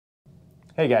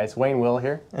Hey guys, Wayne Will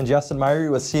here. And Justin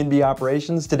Myhre with C&B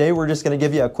Operations. Today we're just going to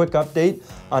give you a quick update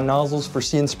on nozzles for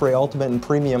See & Spray Ultimate and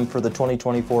Premium for the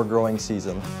 2024 growing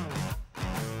season.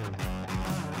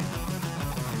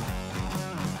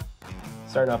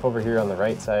 Starting off over here on the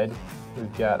right side,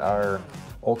 we've got our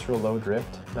ultra low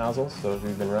drift nozzles. So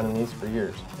we've been running these for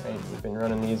years, right? We've been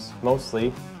running these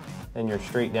mostly in your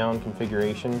straight down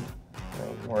configuration,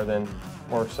 right?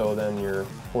 More so than your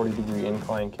 40-degree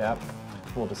incline cap.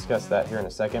 We'll discuss that here in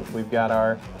a second. We've got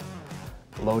our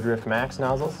low drift max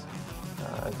nozzles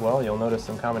as well. You'll notice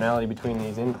some commonality between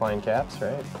these incline caps,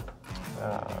 right?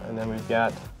 And then we've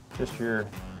got just your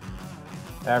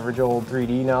average old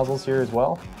 3D nozzles here as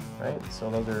well, right? So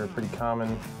those are a pretty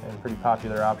common and pretty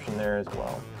popular option there as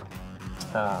well.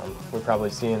 We're probably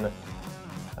seeing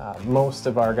most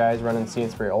of our guys running See &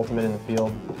 Spray Ultimate in the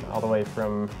field, all the way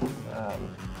from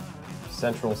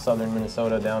central southern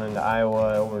Minnesota down into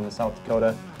Iowa, over into South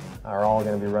Dakota, are all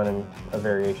going to be running a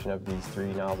variation of these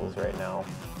three nozzles right now.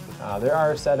 There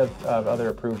are a set of other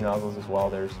approved nozzles as well.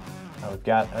 We've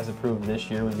got, as approved this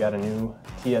year, we've got a new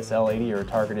TSL 80 or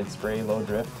targeted spray low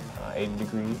drift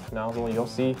 80-degree nozzle. You'll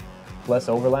see less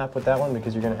overlap with that one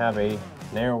because you're going to have a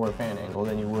narrower fan angle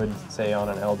than you would say on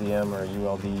an LDM or a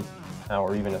ULD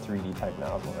or even a 3D type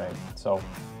nozzle, right? So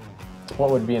what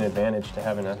would be an advantage to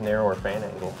having a narrower fan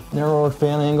angle? Narrower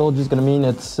fan angle just going to mean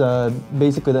it's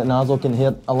basically that nozzle can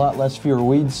hit a lot less fewer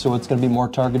weeds, so it's going to be more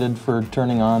targeted for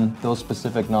turning on those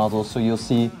specific nozzles. So you'll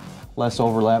see less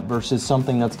overlap versus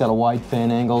something that's got a wide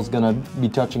fan angle is going to be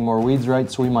touching more weeds, right?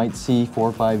 So we might see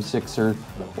 4, 5, 6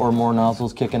 or more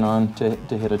nozzles kicking on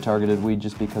to hit a targeted weed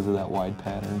just because of that wide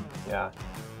pattern. Yeah.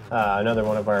 Another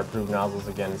one of our approved nozzles,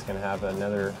 again, is going to have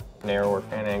another narrower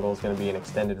fan angle. Is going to be an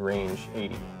extended range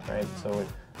 80, right? So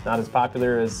not as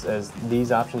popular as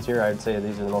these options here. I would say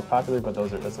these are the most popular, but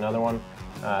that's another one,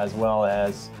 as well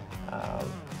as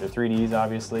the 3Ds,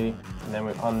 obviously. And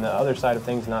then on the other side of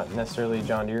things, not necessarily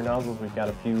John Deere nozzles, we've got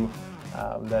a few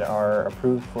that are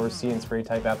approved for See & Spray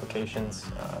type applications,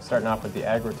 starting off with the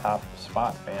AgroTop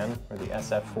Spot Fan, or the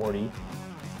SF40.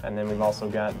 And then we've also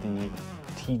got the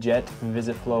T-Jet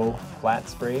VisitFlow Flat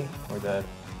Spray, or the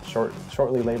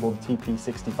shortly labeled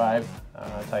TP65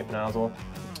 type nozzle,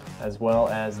 as well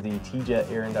as the T-Jet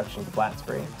Air Induction Flat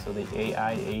Spray, so the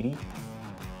AI80.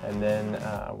 And then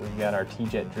we've got our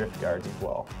T-Jet Drift Guards as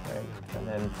well, right? And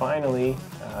then finally,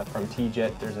 from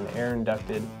T-Jet, there's an air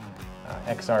inducted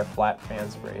XR flat fan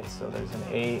spray. So there's an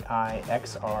AI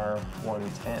XR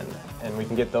 110, and we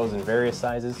can get those in various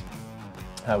sizes.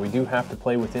 We do have to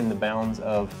play within the bounds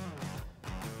of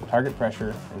target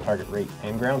pressure and target rate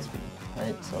and ground speed,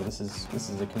 right? So this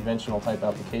is a conventional type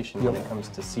application when it comes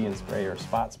to See & Spray or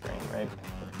spot spraying, right?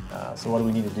 So what do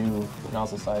we need to do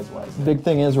nozzle size wise? The big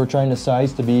thing is we're trying to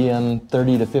size to be in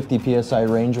 30 to 50 psi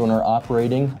range when we're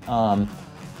operating,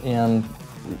 and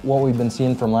what we've been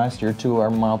seeing from last year too,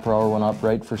 our mile per hour went up,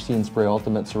 right, for See & Spray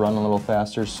Ultimates to run a little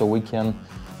faster so we can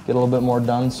get a little bit more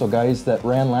done. So guys that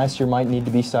ran last year might need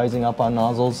to be sizing up on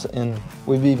nozzles, and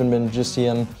we've even been just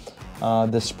seeing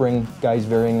this spring guys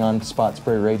varying on spot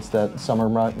spray rates, that some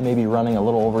are maybe running a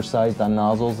little oversized on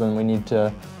nozzles, and we need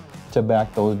to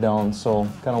back those down. So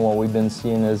kind of what we've been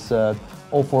seeing is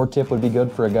 04 tip would be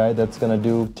good for a guy that's going to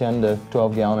do 10 to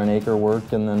 12 gallon an acre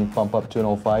work, and then bump up to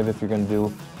an 05 if you're going to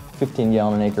do 15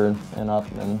 gallon an acre and up,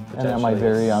 and that might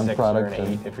vary on product. Or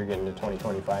an 8 if you're getting to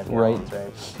 20-25 gallons,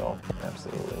 right? So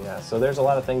absolutely, yeah. So there's a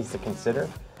lot of things to consider.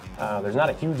 There's not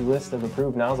a huge list of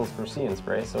approved nozzles for See &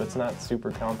 Spray, so it's not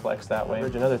super complex that way.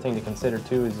 Another thing to consider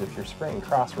too is if you're spraying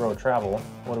cross-row travel,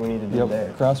 what do we need to do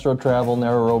there? Cross-row travel,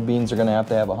 narrow row beans are going to have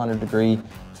a 100-degree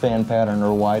fan pattern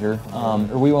or wider.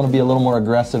 We want to be a little more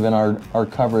aggressive in our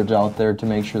coverage out there to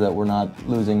make sure that we're not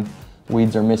losing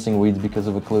weeds or missing weeds because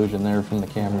of occlusion there from the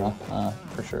camera.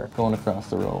 For sure. Going across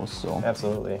the rows. So.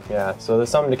 Absolutely, yeah. So there's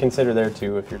something to consider there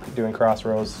too. If you're doing cross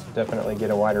rows, definitely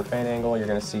get a wider fan angle. You're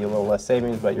going to see a little less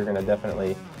savings, but you're going to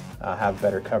definitely have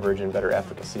better coverage and better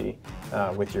efficacy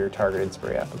with your targeted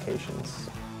spray applications.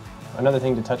 Another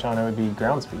thing to touch on would be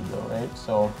ground speed though, right?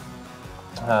 So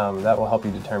that will help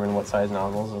you determine what size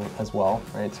nozzles as well,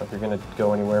 right? So if you're going to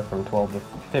go anywhere from 12 to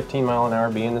 15 mile an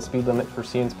hour being the speed limit for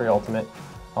See & Spray Ultimate,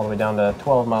 all the way down to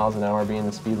 12 miles an hour being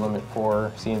the speed limit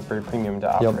for See & Spray Premium to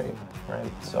operate,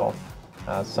 right? So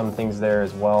some things there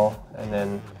as well. And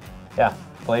then, yeah,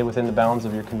 play within the bounds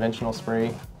of your conventional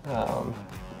spray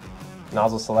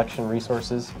nozzle selection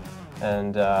resources,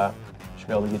 and should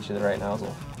be able to get you the right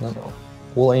nozzle. Yep. So.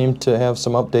 We'll aim to have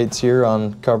some updates here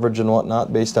on coverage and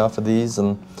whatnot based off of these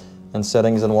and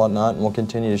settings and whatnot, and we'll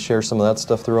continue to share some of that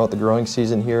stuff throughout the growing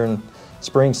season here and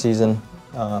spring season.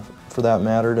 for that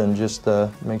matter, and just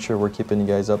make sure we're keeping you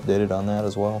guys updated on that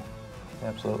as well.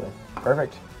 Absolutely.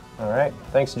 Perfect. All right.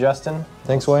 Thanks, Justin.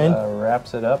 Thanks, Wayne.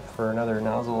 Wraps it up for another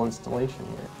nozzle installation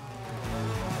here.